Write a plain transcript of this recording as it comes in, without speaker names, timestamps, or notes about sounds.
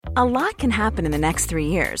A lot can happen in the next 3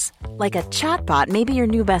 years. Like a chatbot may be your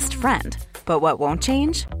new best friend. But what won't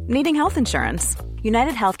change? Needing health insurance.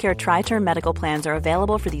 United Healthcare Tri-Term Medical Plans are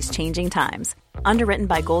available for these changing times. Underwritten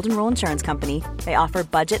by Golden Rule Insurance Company, they offer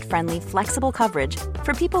budget-friendly, flexible coverage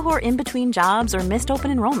for people who are in between jobs or missed open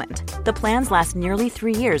enrollment. The plans last nearly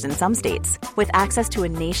 3 years in some states, with access to a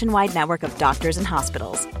nationwide network of doctors and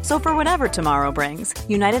hospitals. So for whatever tomorrow brings,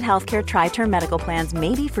 United Healthcare Tri-Term Medical Plans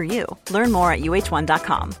may be for you. Learn more at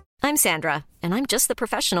uh1.com. I'm Sandra, and I'm just the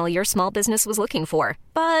professional your small business was looking for.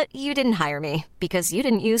 But you didn't hire me because you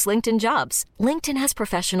didn't use LinkedIn Jobs. LinkedIn has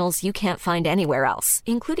professionals you can't find anywhere else,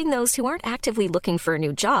 including those who aren't actively looking for a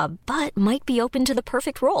new job, but might be open to the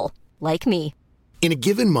perfect role, like me. In a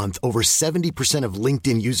given month, over 70% of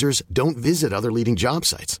LinkedIn users don't visit other leading job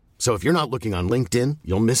sites. So if you're not looking on LinkedIn,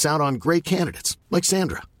 you'll miss out on great candidates like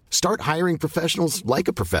Sandra. Start hiring professionals like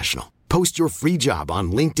a professional. Post your free job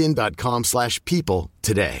on linkedin.com/people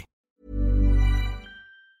today.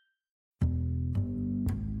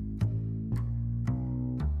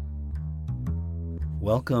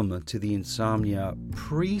 Welcome to the Insomnia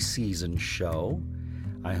preseason show.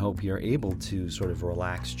 I hope you're able to sort of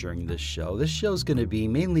relax during this show. This show is going to be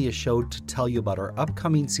mainly a show to tell you about our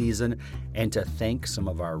upcoming season and to thank some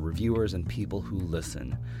of our reviewers and people who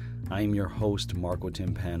listen. I am your host, Marco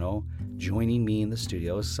Timpano. Joining me in the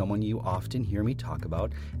studio is someone you often hear me talk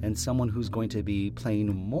about and someone who's going to be playing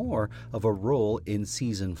more of a role in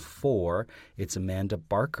Season 4. It's Amanda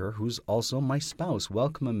Barker, who's also my spouse.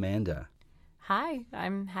 Welcome, Amanda. Hi,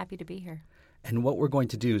 I'm happy to be here. And what we're going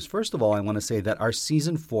to do is, first of all, I want to say that our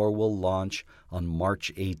Season 4 will launch on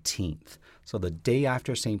March 18th. So the day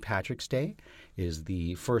after St. Patrick's Day is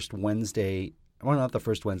the first Wednesday, well, not the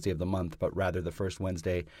first Wednesday of the month, but rather the first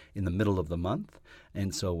Wednesday in the middle of the month.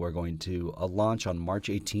 And so we're going to launch on March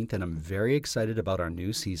 18th, and I'm very excited about our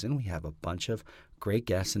new season. We have a bunch of great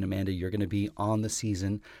guests, and Amanda, you're going to be on the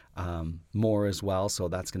season more as well, so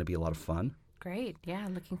that's going to be a lot of fun. Great. Yeah,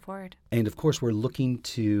 looking forward. And, of course, we're looking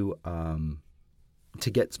to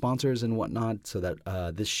get sponsors and whatnot so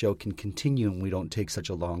that this show can continue and we don't take such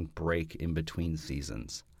a long break in between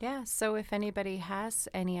seasons. Yeah, so if anybody has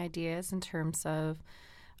any ideas in terms of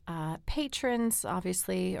patrons,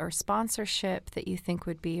 obviously, or sponsorship that you think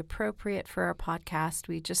would be appropriate for our podcast,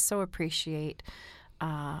 we just so appreciate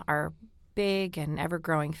our big and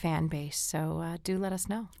ever-growing fan base. So do let us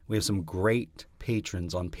know. We have some great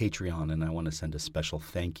patrons on Patreon, and I want to send a special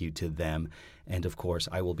thank you to them. And, of course,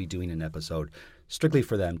 I will be doing an episode strictly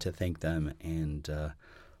for them to thank them. And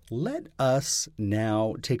let us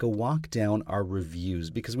now take a walk down our reviews,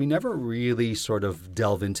 because we never really sort of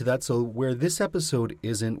delve into that. So where this episode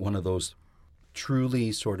isn't one of those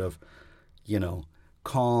truly sort of,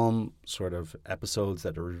 calm sort of episodes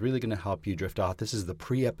that are really going to help you drift off. This is the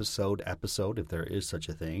pre-episode episode, if there is such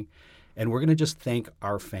a thing. And we're going to just thank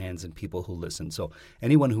our fans and people who listen. So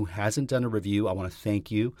anyone who hasn't done a review, I want to thank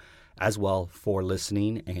you as well for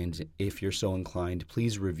listening. And if you're so inclined,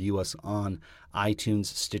 please review us on iTunes,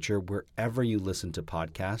 Stitcher, wherever you listen to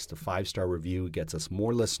podcasts. A 5-star review gets us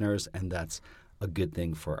more listeners, and that's a good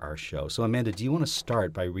thing for our show. So, Amanda, do you want to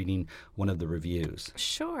start by reading one of the reviews?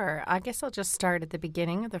 Sure. I guess I'll just start at the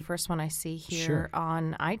beginning of the first one I see here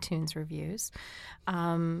on iTunes reviews.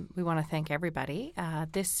 We want to thank everybody.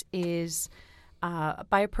 This is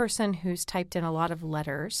by a person who's typed in a lot of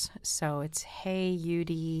letters. So it's hey,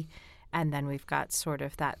 Yudi, and then we've got sort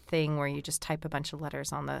of that thing where you just type a bunch of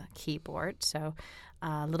letters on the keyboard. So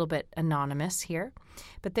a little bit anonymous here.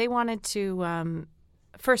 But they wanted to,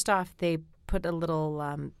 first off, they put a little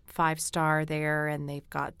 5-star there, and they've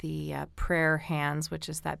got the prayer hands, which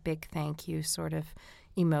is that big thank you sort of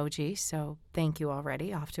emoji. So thank you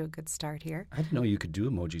already. Off to a good start here. I didn't know you could do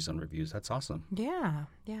emojis on reviews. That's awesome. Yeah.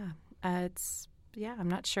 I'm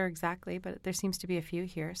not sure exactly, but there seems to be a few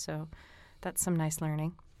here. So that's some nice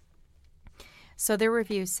learning. So their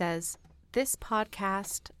review says, "This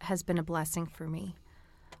podcast has been a blessing for me.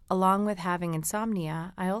 Along with having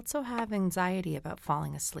insomnia, I also have anxiety about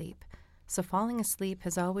falling asleep. So falling asleep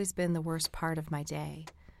has always been the worst part of my day.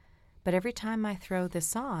 But every time I throw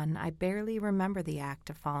this on, I barely remember the act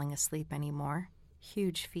of falling asleep anymore.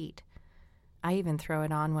 Huge feat. I even throw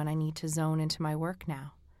it on when I need to zone into my work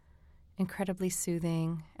now. Incredibly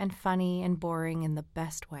soothing and funny and boring in the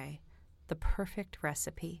best way. The perfect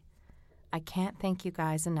recipe. I can't thank you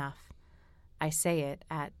guys enough. I say it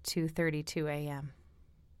at 2:32 a.m.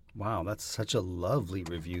 Wow, that's such a lovely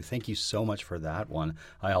review. Thank you so much for that one.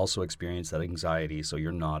 I also experienced that anxiety, so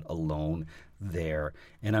you're not alone there.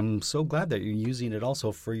 And I'm so glad that you're using it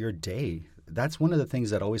also for your day. That's one of the things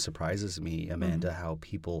that always surprises me, Amanda, how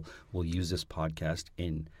people will use this podcast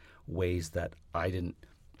in ways that I didn't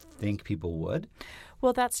think people would.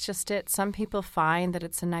 Well, that's just it. Some people find that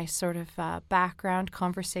it's a nice sort of background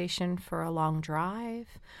conversation for a long drive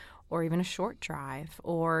or even a short drive,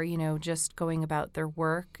 or, just going about their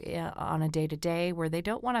work on a day-to-day where they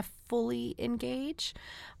don't want to fully engage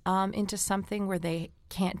into something where they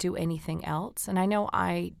can't do anything else. And I know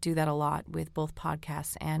I do that a lot with both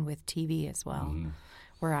podcasts and with TV as well,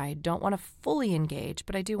 where I don't want to fully engage,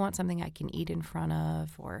 but I do want something I can eat in front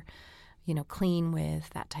of or clean with,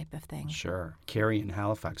 that type of thing. Sure. Carrie in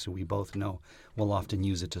Halifax, who we both know, will often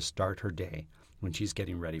use it to start her day when she's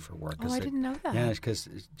getting ready for work. Oh, I didn't know that. Yeah, because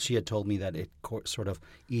she had told me that it sort of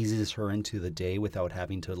eases her into the day without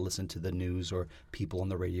having to listen to the news or people on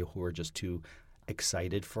the radio who are just too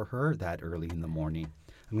excited for her that early in the morning.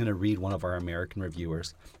 I'm going to read one of our American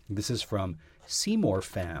reviewers. This is from Seymour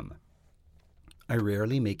Fam. I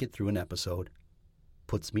rarely make it through an episode.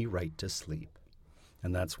 Puts me right to sleep.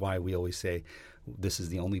 And that's why we always say this is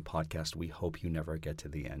the only podcast we hope you never get to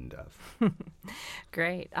the end of.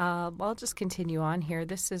 Great. I'll just continue on here.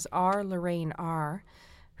 This is Lorraine R.,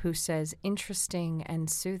 who says, interesting and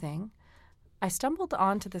soothing. I stumbled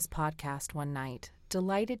onto this podcast one night,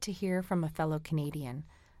 delighted to hear from a fellow Canadian,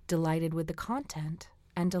 delighted with the content,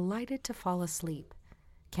 and delighted to fall asleep.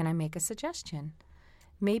 Can I make a suggestion?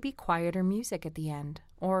 Maybe quieter music at the end,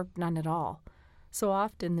 or none at all. So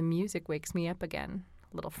often the music wakes me up again.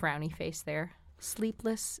 Little frowny face there.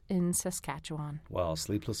 Sleepless in Saskatchewan. Well,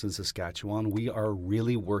 Sleepless in Saskatchewan, we are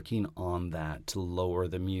really working on that to lower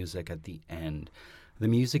the music at the end. The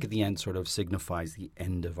music at the end sort of signifies the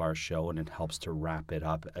end of our show, and it helps to wrap it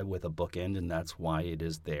up with a bookend, and that's why it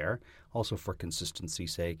is there. Also for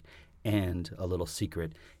consistency's sake. And a little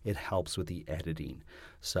secret, it helps with the editing.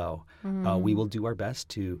 So we will do our best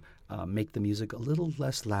to make the music a little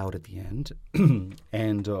less loud at the end.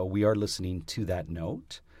 And we are listening to that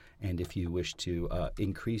note. And if you wish to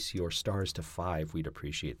increase your stars to 5, we'd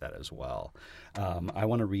appreciate that as well. I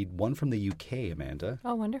want to read one from the UK, Amanda.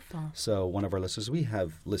 Oh, wonderful. So one of our listeners, we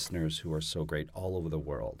have listeners who are so great all over the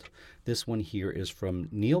world. This one here is from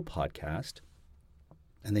Neil Podcast.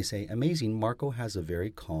 And they say, amazing, Marco has a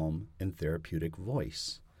very calm and therapeutic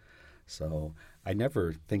voice. So I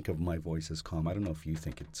never think of my voice as calm. I don't know if you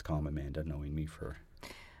think it's calm, Amanda, knowing me for...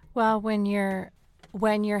 Well, when you're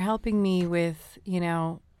helping me with,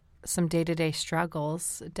 some day-to-day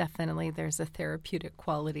struggles, definitely there's a therapeutic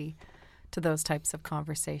quality to those types of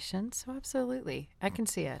conversations. So absolutely, I can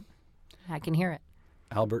see it. I can hear it.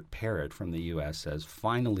 Albert Parrott from the U.S. says,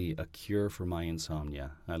 finally, a cure for my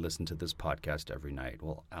insomnia. I listen to this podcast every night.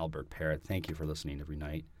 Well, Albert Parrott, thank you for listening every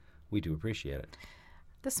night. We do appreciate it.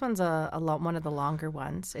 This one's one of the longer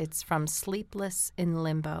ones. It's from Sleepless in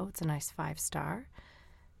Limbo. It's a nice 5-star.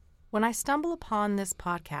 When I stumble upon this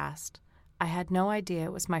podcast, I had no idea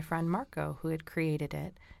it was my friend Marco who had created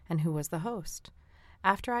it and who was the host.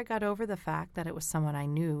 After I got over the fact that it was someone I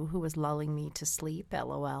knew who was lulling me to sleep,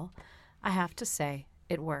 LOL, I have to say,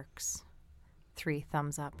 it works. 3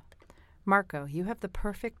 thumbs up. Marco, you have the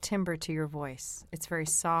perfect timbre to your voice. It's very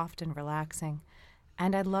soft and relaxing.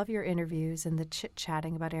 And I love your interviews and the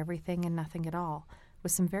chit-chatting about everything and nothing at all,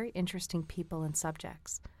 with some very interesting people and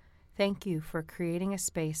subjects. Thank you for creating a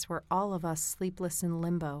space where all of us sleepless in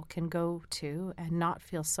limbo can go to and not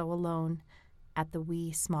feel so alone at the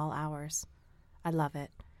wee small hours. I love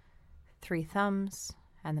it. 3 thumbs,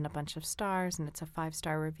 and then a bunch of stars, and it's a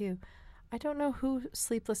 5-star review. I don't know who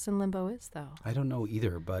Sleepless in Limbo is, though. I don't know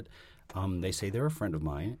either, but they say they're a friend of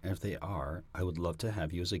mine. And if they are, I would love to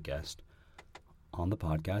have you as a guest on the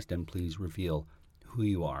podcast, and please reveal who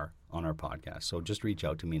you are on our podcast. So just reach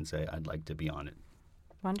out to me and say, I'd like to be on it.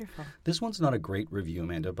 Wonderful. This one's not a great review,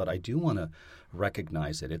 Amanda, but I do want to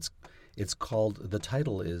recognize it. It's called, the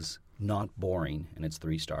title is Not Boring, and it's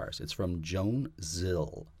 3 stars. It's from Joan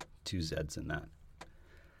Zill, 2 Zs in that.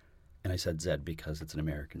 And I said Z because it's an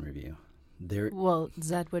American review. Well,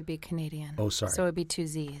 Z would be Canadian. Oh, sorry. So it would be 2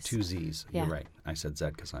 Zs. 2 Zs. Yeah. You're right. I said Z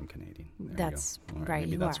because I'm Canadian. There that's you go. right.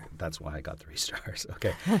 Maybe you are. That's why I got 3 stars.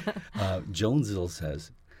 Okay. Joan Zill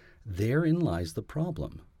says, therein lies the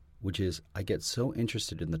problem, which is I get so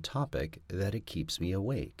interested in the topic that it keeps me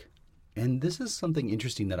awake. And this is something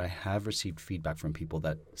interesting that I have received feedback from people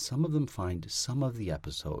that some of them find some of the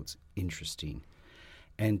episodes interesting.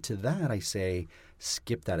 And to that, I say,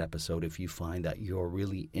 skip that episode if you find that you're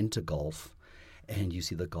really into golf and you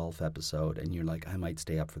see the golf episode and you're like, I might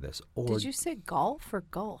stay up for this. Or did you say golf or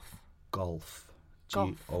golf? Golf.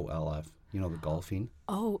 Golf. Golf. You know, the golfing.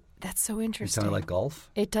 Oh, that's so It interesting. sounded like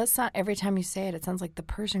golf? It does sound, every time you say it, it sounds like the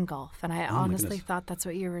Persian Gulf. And I honestly goodness. thought that's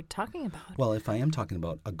what you were talking about. Well, if I am talking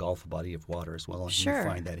about a golf body of water as well, and Sure. you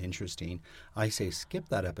find that interesting, I say skip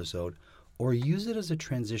that episode or use it as a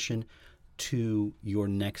transition to your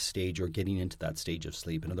next stage or getting into that stage of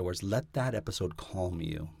sleep. In other words, let that episode calm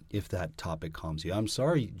you if that topic calms you. I'm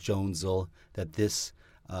sorry, Jonesel, that this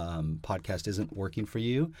podcast isn't working for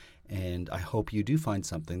you, and I hope you do find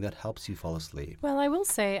something that helps you fall asleep. Well, I will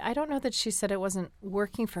say, I don't know that she said it wasn't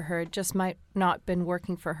working for her. It just might not been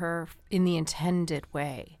working for her in the intended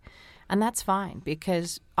way. And that's fine,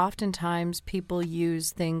 because oftentimes people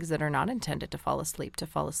use things that are not intended to fall asleep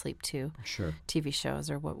to Sure. TV shows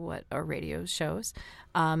or what or radio shows.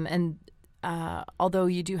 And although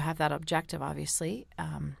you do have that objective, obviously,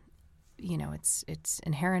 it's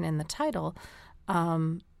inherent in the title.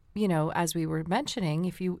 As we were mentioning,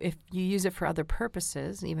 if you use it for other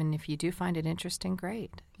purposes, even if you do find it interesting,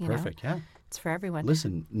 great. Perfect. Yeah. It's for everyone.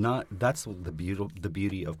 Listen, that's the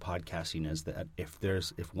beauty of podcasting is that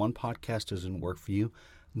if one podcast doesn't work for you,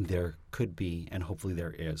 there could be, and hopefully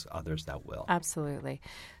there is, others that will. Absolutely.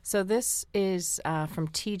 So this is from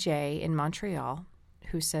TJ in Montreal,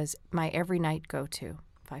 who says, "My every night go-to,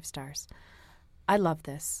 5 stars. I love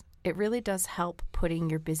this. It really does help putting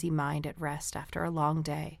your busy mind at rest after a long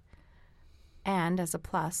day. And as a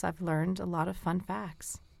plus, I've learned a lot of fun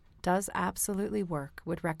facts. Does absolutely work.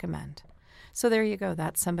 Would recommend." So there you go.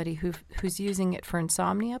 That's somebody who's using it for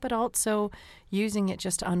insomnia, but also using it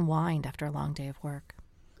just to unwind after a long day of work.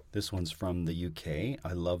 This one's from the UK.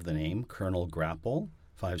 I love the name. Colonel Grapple,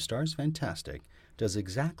 5 stars, fantastic. Does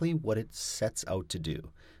exactly what it sets out to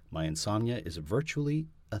do. My insomnia is virtually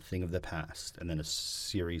a thing of the past. And then a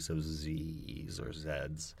series of Z's or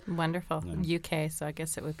Z's. Wonderful. UK, so I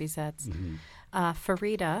guess it would be Z's. Mm-hmm.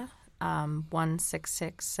 Farida,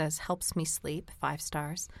 166, says, helps me sleep, 5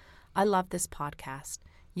 stars. I love this podcast.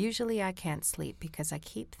 Usually I can't sleep because I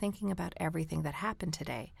keep thinking about everything that happened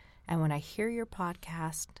today. And when I hear your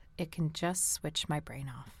podcast, it can just switch my brain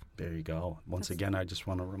off. There you go. Once again, I just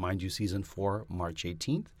want to remind you, Season 4, March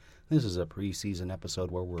 18th. This is a pre-season episode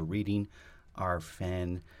where we're reading our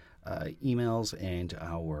fan emails and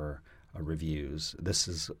our reviews. This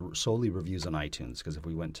is solely reviews on iTunes, because if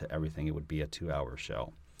we went to everything, it would be a 2-hour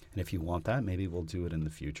show. And if you want that, maybe we'll do it in the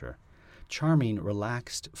future. Charming,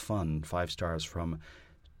 relaxed, fun, 5 stars from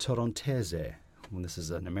Torontese. Well, this is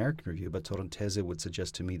an American review, but Torontese would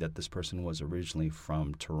suggest to me that this person was originally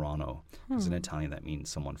from Toronto. As an Italian, that means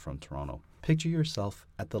someone from Toronto. Picture yourself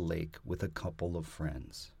at the lake with a couple of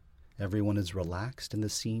friends. Everyone is relaxed and the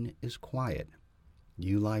scene is quiet.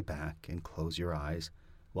 You lie back and close your eyes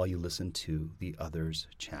while you listen to the others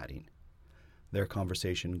chatting. Their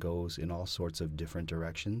conversation goes in all sorts of different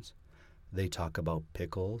directions. They talk about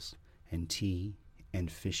pickles and tea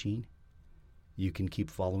and fishing. You can keep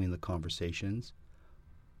following the conversations,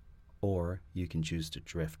 or you can choose to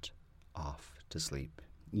drift off to sleep.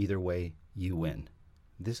 Either way, you win.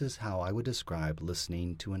 This is how I would describe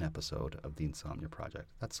listening to an episode of The Insomnia Project.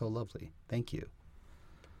 That's so lovely. Thank you.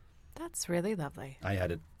 That's really lovely. I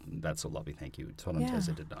added, that's so lovely. Thank you.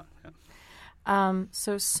 Torontese did not. Yeah.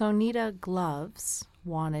 So Sonita Gloves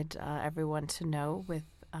wanted everyone to know with,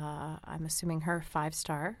 I'm assuming her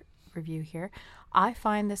 5-star review here. I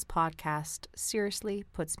find this podcast seriously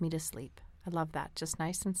puts me to sleep. I love that. Just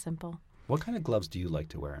nice and simple. What kind of gloves do you like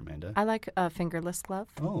to wear, Amanda? I like a fingerless glove,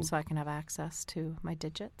 so I can have access to my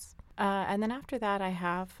digits. And then after that, I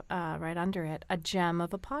have, right under it, a gem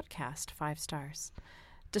of a podcast, 5 stars.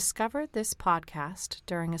 Discovered this podcast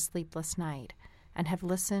during a sleepless night and have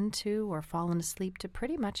listened to or fallen asleep to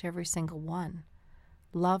pretty much every single one.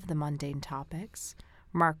 Love the mundane topics,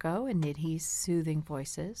 Marco and Nidhi's soothing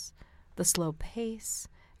voices, the slow pace,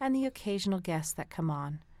 and the occasional guests that come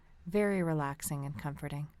on. Very relaxing and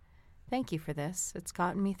comforting. Thank you for this. It's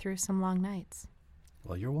gotten me through some long nights.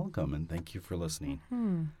 Well, you're welcome, and thank you for listening.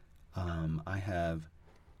 I have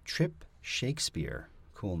Trip Shakespeare,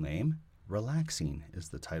 cool name. Relaxing is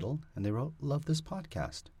the title, and they wrote, love this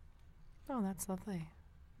podcast. Oh, that's lovely.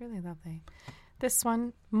 Really lovely. This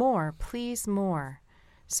one, more, please more.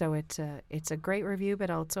 So it's a great review, but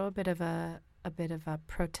also a bit of a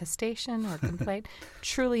protestation or complaint.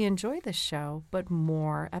 Truly enjoy this show, but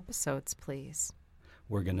more episodes, please.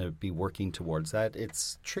 We're going to be working towards that.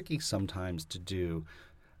 It's tricky sometimes to do,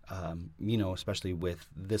 especially with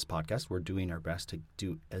this podcast. We're doing our best to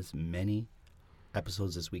do as many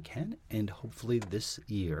episodes as we can, and hopefully this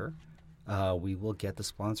year we will get the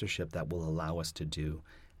sponsorship that will allow us to do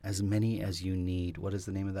as many as you need. What is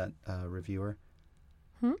the name of that reviewer?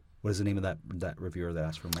 What is the name of that reviewer that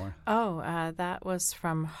asked for more? That was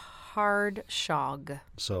from Hardshog.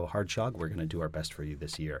 So Hardshog, we're going to do our best for you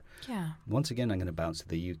this year. Yeah. Once again, I'm going to bounce to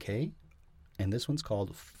the UK, and this one's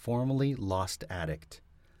called Formerly Lost Addict.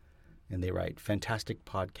 And they write, fantastic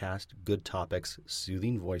podcast, good topics,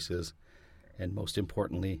 soothing voices, and most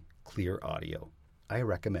importantly, clear audio. I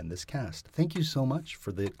recommend this cast. Thank you so much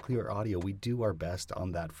for the clear audio. We do our best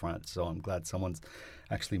on that front, so I'm glad someone's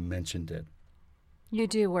actually mentioned it. You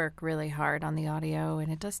do work really hard on the audio, and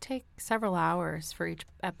it does take several hours for each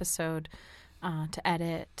episode to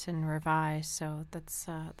edit and revise, so that's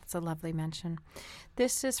a lovely mention.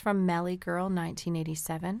 This is from Melly Girl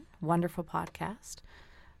 1987. Wonderful podcast.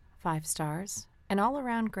 5 stars. An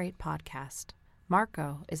all-around great podcast.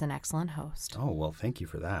 Marco is an excellent host. Oh, well, thank you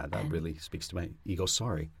for that. That really speaks to my ego.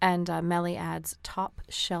 Sorry. And Melly adds top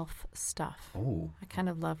shelf stuff. Oh. I kind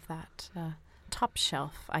of love that top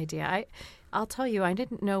shelf idea. I'll tell you, I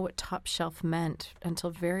didn't know what top shelf meant until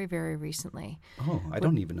very, very recently. Oh, I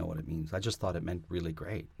don't even know what it means. I just thought it meant really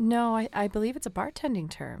great. No, I believe it's a bartending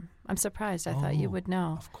term. I'm surprised. I thought you would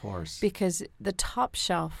know. Of course. Because the top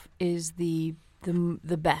shelf is the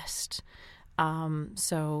best.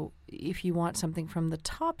 So if you want something from the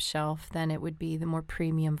top shelf, then it would be the more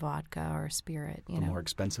premium vodka or spirit. The more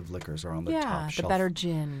expensive liquors are on the top shelf. Yeah, the better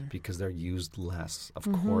gin. Because they're used less.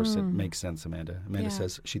 Of course, it makes sense, Amanda. Amanda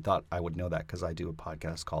says she thought I would know that because I do a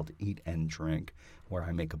podcast called Eat and Drink, where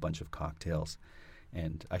I make a bunch of cocktails,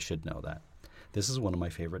 and I should know that. This is one of my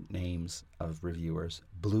favorite names of reviewers.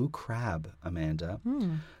 Blue Crab, Amanda,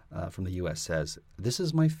 from the U.S. says, "This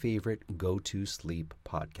is my favorite go-to sleep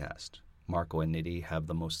podcast. Marco and Nidhi have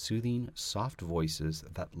the most soothing, soft voices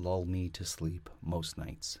that lull me to sleep most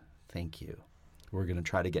nights. Thank you." We're going to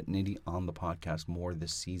try to get Nidhi on the podcast more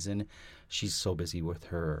this season. She's so busy with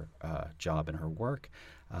her job and her work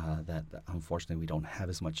that unfortunately we don't have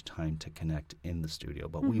as much time to connect in the studio,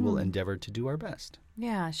 but we will endeavor to do our best.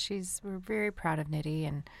 Yeah, we're very proud of Nidhi,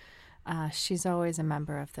 and she's always a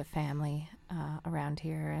member of the family around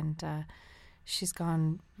here, and she's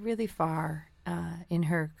gone really far in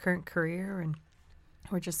her current career, and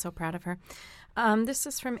we're just so proud of her. This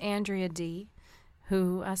is from Andrea D.,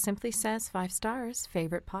 who simply says 5 stars,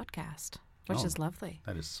 favorite podcast, which is lovely.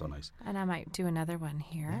 That is so nice. And I might do another one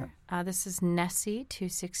here. Yeah. This is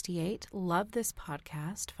Nessie268. Love this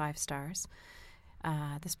podcast, 5 stars.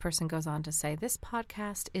 This person goes on to say, this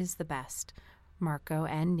podcast is the best. Marco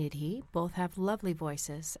and Nidhi both have lovely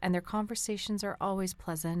voices, and their conversations are always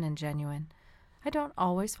pleasant and genuine. I don't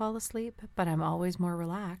always fall asleep, but I'm always more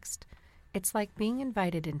relaxed. It's like being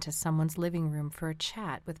invited into someone's living room for a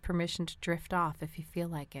chat with permission to drift off if you feel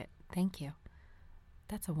like it. Thank you.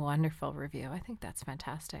 That's a wonderful review. I think that's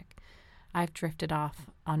fantastic. I've drifted off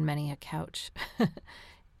on many a couch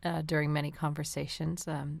during many conversations,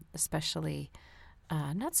 especially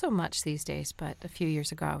not so much these days, but a few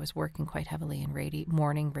years ago I was working quite heavily in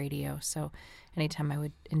morning radio. So anytime I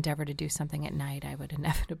would endeavor to do something at night, I would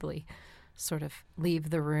inevitably sort of leave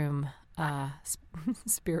the room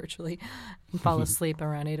spiritually and fall asleep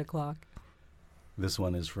around 8 o'clock. This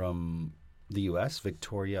one is from the U.S.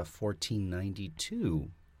 Victoria 1492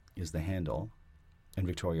 is the handle. And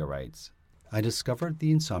Victoria writes, I discovered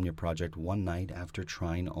the Insomnia Project one night after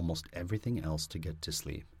trying almost everything else to get to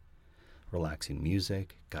sleep. Relaxing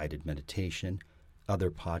music, guided meditation,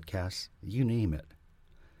 other podcasts, you name it.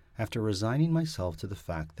 After resigning myself to the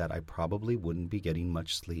fact that I probably wouldn't be getting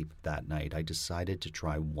much sleep that night, I decided to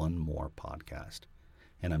try one more podcast.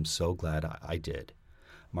 And I'm so glad I did.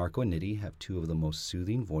 Marco and Nidhi have 2 of the most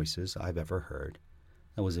soothing voices I've ever heard.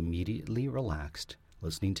 I was immediately relaxed.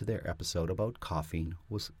 Listening to their episode about coffee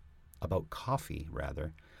was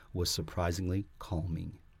surprisingly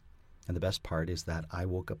calming. And the best part is that I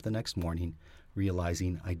woke up the next morning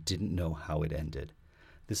realizing I didn't know how it ended.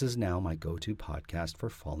 This is now my go-to podcast for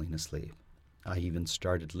falling asleep. I even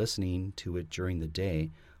started listening to it during the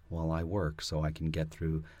day while I work so I can get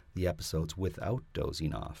through the episodes without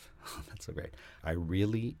dozing off. That's so great. I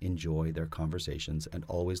really enjoy their conversations and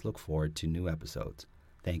always look forward to new episodes.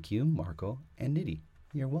 Thank you, Marco and Nidhi.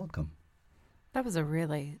 You're welcome. That was a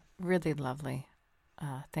really, really lovely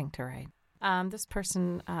thing to write. This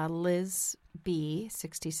person, Liz B,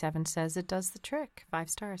 67, says, it does the trick. 5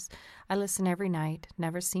 stars. I listen every night.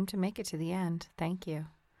 Never seem to make it to the end. Thank you.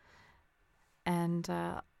 And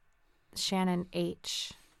Shannon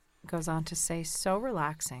H goes on to say, so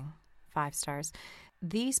relaxing. 5 stars.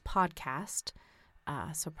 These podcasts,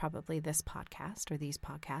 so probably this podcast or these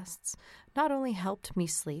podcasts, not only helped me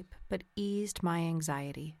sleep, but eased my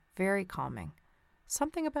anxiety. Very calming.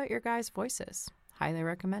 Something about your guys' voices. Highly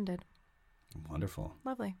recommended. Wonderful.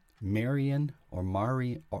 Lovely. Marian or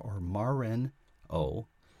Maren O,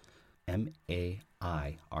 M-A-I-R-E-N.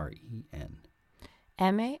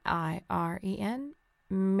 M-A-I-R-E-N?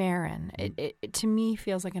 Maren. It to me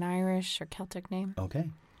feels like an Irish or Celtic name. Okay.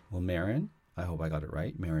 Well, Maren, I hope I got it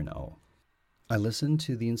right. Maren O. I listen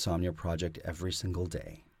to the Insomnia Project every single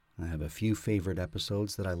day. I have a few favorite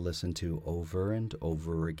episodes that I listen to over and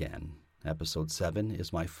over again. Episode 7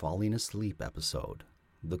 is my falling asleep episode.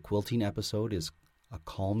 The quilting episode is a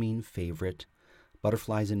calming favorite.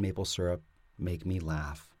 Butterflies and maple syrup make me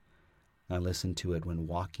laugh. I listen to it when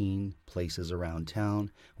walking places around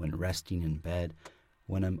town, when resting in bed,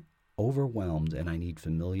 when I'm overwhelmed and I need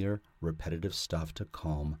familiar, repetitive stuff to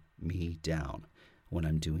calm me down, when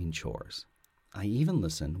I'm doing chores. I even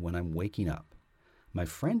listen when I'm waking up. My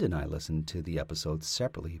friend and I listen to the episodes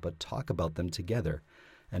separately but talk about them together,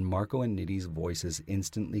 and Marco and Nitty's voices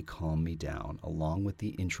instantly calm me down, along with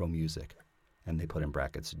the intro music. And they put in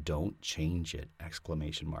brackets, "Don't change it!" !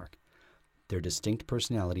 Their distinct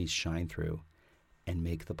personalities shine through and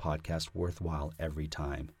make the podcast worthwhile every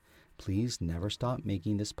time. Please never stop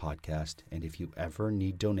making this podcast, and if you ever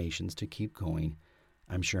need donations to keep going,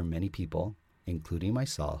 I'm sure many people, including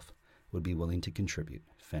myself, would be willing to contribute.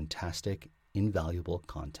 Fantastic, invaluable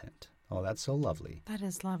content. Oh, that's so lovely. That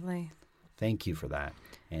is lovely. Thank you for that.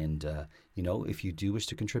 And, if you do wish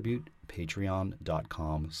to contribute,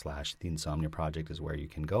 patreon.com/The Insomnia Project is where you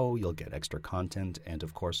can go. You'll get extra content. And,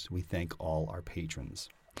 of course, we thank all our patrons.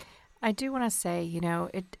 I do want to say,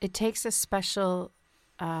 it takes a special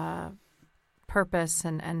purpose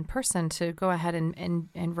and person to go ahead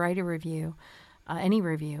and write a review, any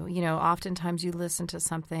review. Oftentimes you listen to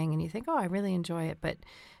something and you think, oh, I really enjoy it. But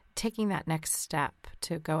taking that next step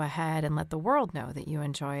to go ahead and let the world know that you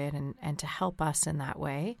enjoy it and to help us in that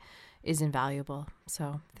way is invaluable.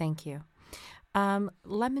 So thank you.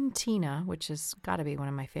 Lemontina, which has got to be one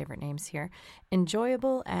of my favorite names here.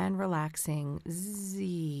 Enjoyable and relaxing.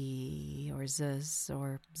 Z or Z's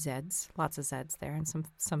or Z's. Lots of Z's there and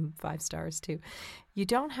some 5 stars too. You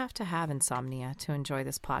don't have to have insomnia to enjoy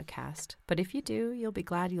this podcast, but if you do, you'll be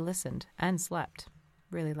glad you listened and slept.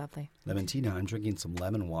 Really lovely. Lemontina, I'm drinking some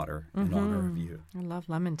lemon water in honor of you. I love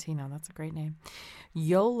Lemontina. That's a great name.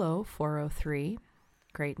 YOLO 403,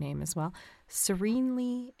 great name as well.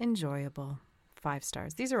 Serenely enjoyable, 5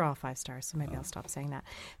 stars. These are all 5 stars, so maybe I'll stop saying that.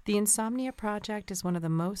 The Insomnia Project is one of the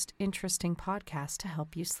most interesting podcasts to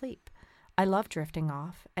help you sleep. I love drifting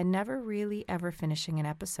off and never really ever finishing an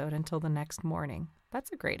episode until the next morning.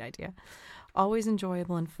 That's a great idea. Always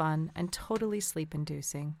enjoyable and fun and totally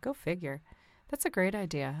sleep-inducing. Go figure. That's a great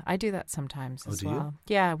idea. I do that sometimes as well.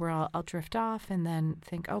 You? Yeah, where I'll drift off and then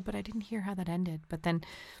think, oh, but I didn't hear how that ended. But then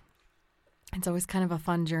it's always kind of a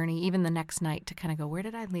fun journey, even the next night, to kind of go, where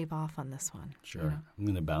did I leave off on this one? Sure. I'm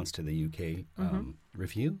going to bounce to the UK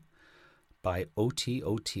review by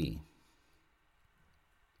OTOT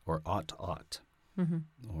or OT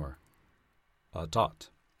or Dot.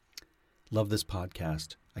 Love this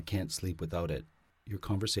podcast. I can't sleep without it. Your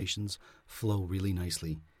conversations flow really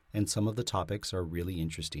nicely. And some of the topics are really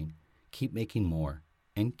interesting. Keep making more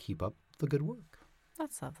and keep up the good work.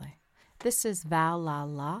 That's lovely. This is Val La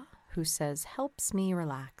La, who says, helps me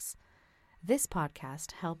relax. This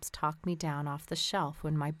podcast helps talk me down off the shelf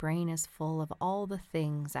when my brain is full of all the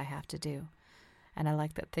things I have to do. And I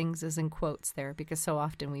like that things is in quotes there because so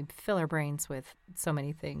often we fill our brains with so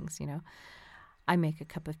many things, I make a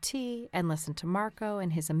cup of tea and listen to Marco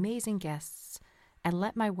and his amazing guests and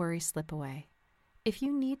let my worries slip away. If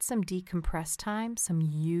you need some decompress time, some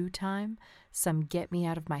you time, some get me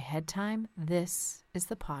out of my head time, this is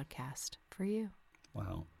the podcast for you.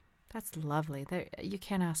 Wow. That's lovely. You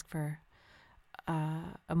can't ask for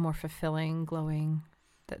a more fulfilling, glowing,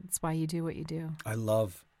 that's why you do what you do. I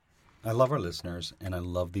love our listeners and I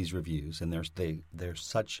love these reviews and they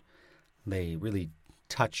really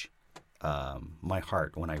touch my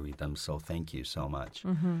heart when I read them. So thank you so much.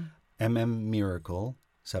 MM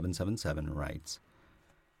Miracle777 writes,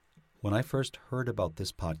 when I first heard about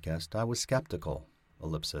this podcast, I was skeptical,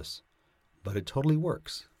 but it totally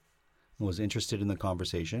works. I was interested in the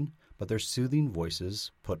conversation, but their soothing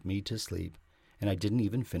voices put me to sleep, and I didn't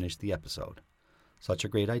even finish the episode. Such a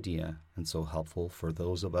great idea, and so helpful for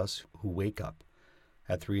those of us who wake up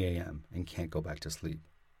at 3 a.m. and can't go back to sleep.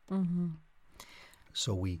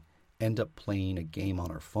 So we end up playing a game on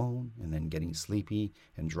our phone and then getting sleepy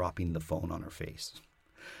and dropping the phone on our face.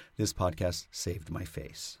 This podcast saved my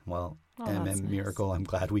face. Well, MM Miracle, nice. I'm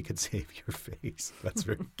glad we could save your face. That's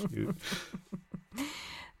very cute.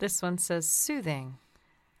 This one says, soothing.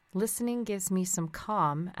 Listening gives me some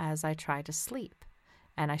calm as I try to sleep.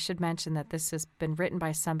 And I should mention that this has been written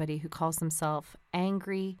by somebody who calls themselves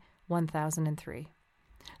Angry 1003.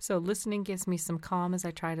 So listening gives me some calm as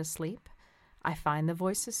I try to sleep. I find the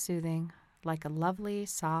voices soothing, like a lovely,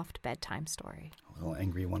 soft bedtime story. Well,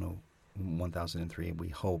 Angry 1003, we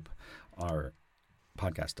hope our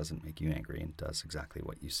podcast doesn't make you angry and does exactly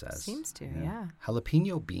what you says. Seems to, yeah.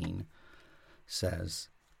 Jalapeno Bean says,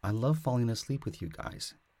 I love falling asleep with you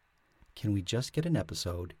guys. Can we just get an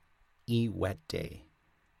episode, E Wet Day?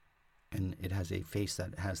 And it has a face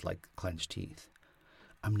that has like clenched teeth.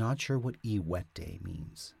 I'm not sure what E Wet Day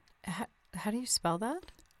means. How do you spell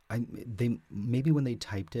that? Maybe when they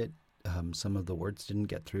typed it, some of the words didn't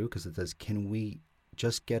get through because it says, can we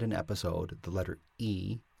just get an episode, the letter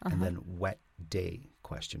E, and then wet day, ?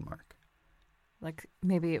 Like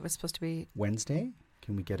maybe it was supposed to be Wednesday?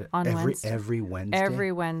 Can we get it on Wednesday? Every Wednesday?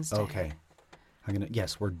 Every Wednesday. Okay.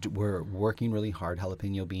 Yes, we're working really hard,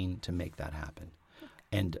 Jalapeno Bean, to make that happen.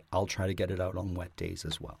 And I'll try to get it out on wet days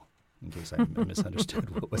as well, in case I misunderstood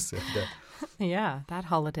what was said there. Yeah, that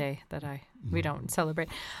holiday that we don't celebrate.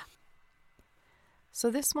 So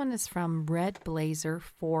this one is from Red Blazer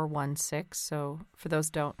 416. So for those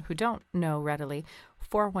who don't know readily,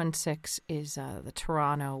 416 is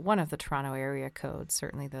one of the Toronto area codes,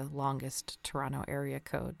 certainly the longest Toronto area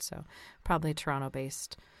code. So probably a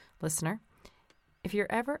Toronto-based listener. If you're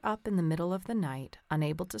ever up in the middle of the night,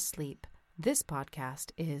 unable to sleep, this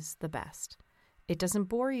podcast is the best. It doesn't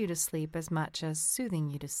bore you to sleep as much as soothing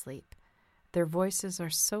you to sleep. Their voices are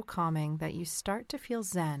so calming that you start to feel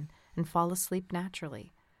zen and fall asleep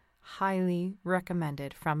naturally. Highly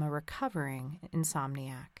recommended from a recovering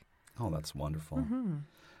insomniac. Oh, that's wonderful.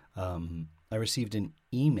 I received an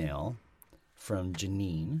email from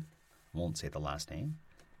Janine, I won't say the last name,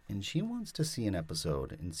 and she wants to see an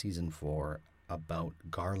episode in season 4 about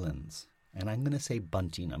garlands. And I'm going to say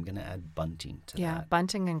bunting. I'm going to add bunting to that. Yeah,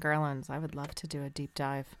 bunting and garlands. I would love to do a deep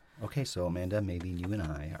dive. Okay, so Amanda, maybe you and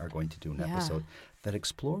I are going to do an episode that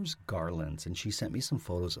explores garlands. And she sent me some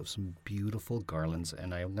photos of some beautiful garlands.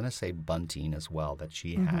 And I'm going to say bunting as well that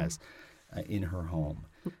she has in her home.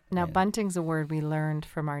 Now, bunting's a word we learned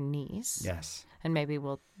from our niece. Yes. And maybe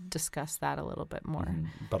we'll discuss that a little bit more.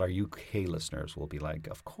 But our UK listeners will be like,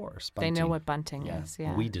 of course, bunting. They know what bunting is,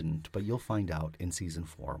 yeah. We didn't, but you'll find out in season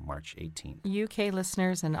 4, March 18th. UK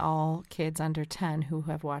listeners and all kids under 10 who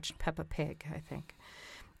have watched Peppa Pig, I think.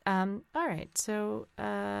 All right, so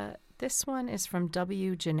this one is from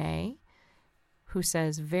W. Janae, who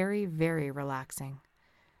says, very, very relaxing.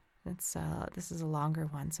 This is a longer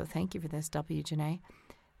one, so thank you for this, W. Janae.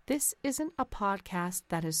 This isn't a podcast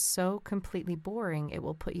that is so completely boring it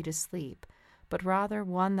will put you to sleep, but rather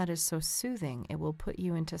one that is so soothing it will put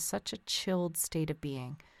you into such a chilled state of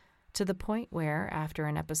being, to the point where, after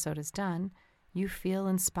an episode is done, you feel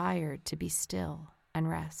inspired to be still and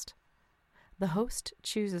rest. The host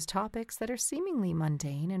chooses topics that are seemingly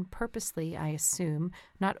mundane and purposely, I assume,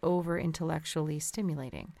 not over-intellectually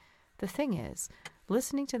stimulating. The thing is,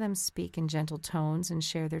 listening to them speak in gentle tones and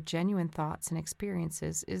share their genuine thoughts and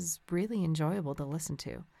experiences is really enjoyable to listen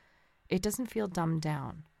to. It doesn't feel dumbed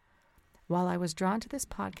down. While I was drawn to this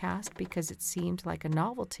podcast because it seemed like a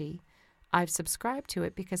novelty, I've subscribed to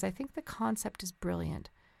it because I think the concept is brilliant,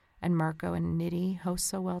 and Marco and Nidhi host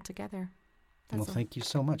so well together. Thank you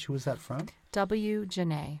so much. Who is that from? W.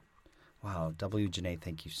 Janae. Wow, W. Janae,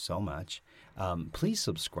 thank you so much. Please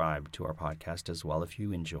subscribe to our podcast as well if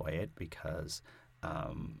you enjoy it, because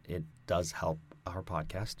it does help our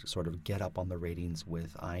podcast sort of get up on the ratings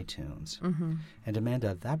with iTunes. And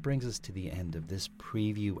Amanda, that brings us to the end of this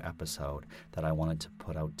preview episode that I wanted to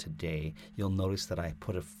put out today. You'll notice that I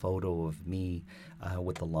put a photo of me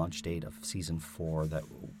with the launch date of season 4 that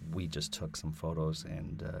we just took some photos,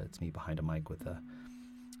 and it's me behind a mic with a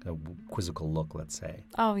quizzical look, let's say.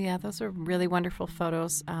 Oh, yeah, those are really wonderful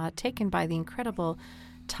photos taken by the incredible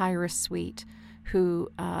Tyra Sweet, who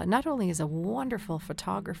not only is a wonderful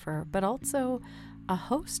photographer, but also a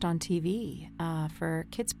host on TV for a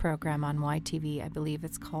kids program on YTV. I believe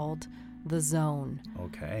it's called The Zone.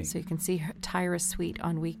 Okay. So you can see Tyra Sweet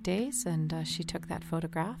on weekdays, and she took that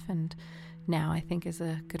photograph, and now I think is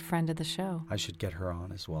a good friend of the show. I should get her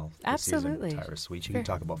on as well. Absolutely. Season, Tyra Sweet. She can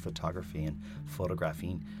talk about photography and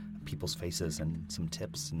photographing people's faces and some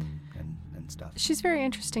tips and stuff. She's very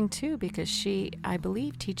interesting too, because she, I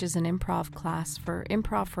believe, teaches an improv class for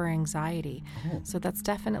improv for anxiety. Oh. So that's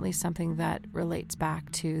definitely something that relates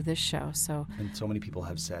back to this show. And so many people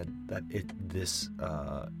have said that this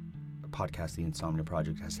podcast, The Insomnia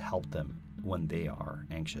Project, has helped them when they are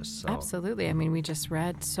anxious. So. Absolutely. I mean, we just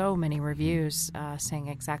read so many reviews saying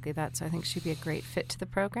exactly that. So I think she'd be a great fit to the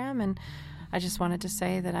program. And I just wanted to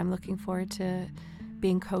say that I'm looking forward to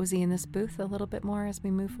being cozy in this booth a little bit more as we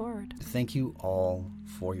move forward. Thank you all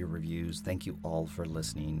for your reviews. Thank you all for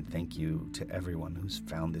listening. Thank you to everyone who's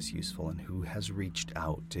found this useful and who has reached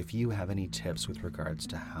out. If you have any tips with regards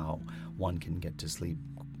to how one can get to sleep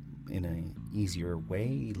in an easier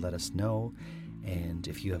way, let us know. And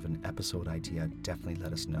if you have an episode idea, definitely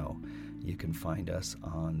let us know. You can find us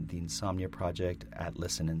on the Insomnia Project at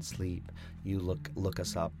Listen and Sleep. You look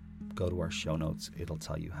us up, go to our show notes. It'll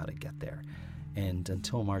tell you how to get there. And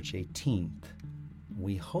until March 18th,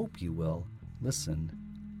 we hope you will listen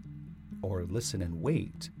and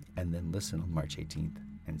wait, and then listen on March 18th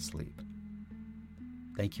and sleep.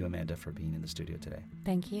 Thank you, Amanda, for being in the studio today.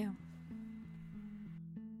 Thank you.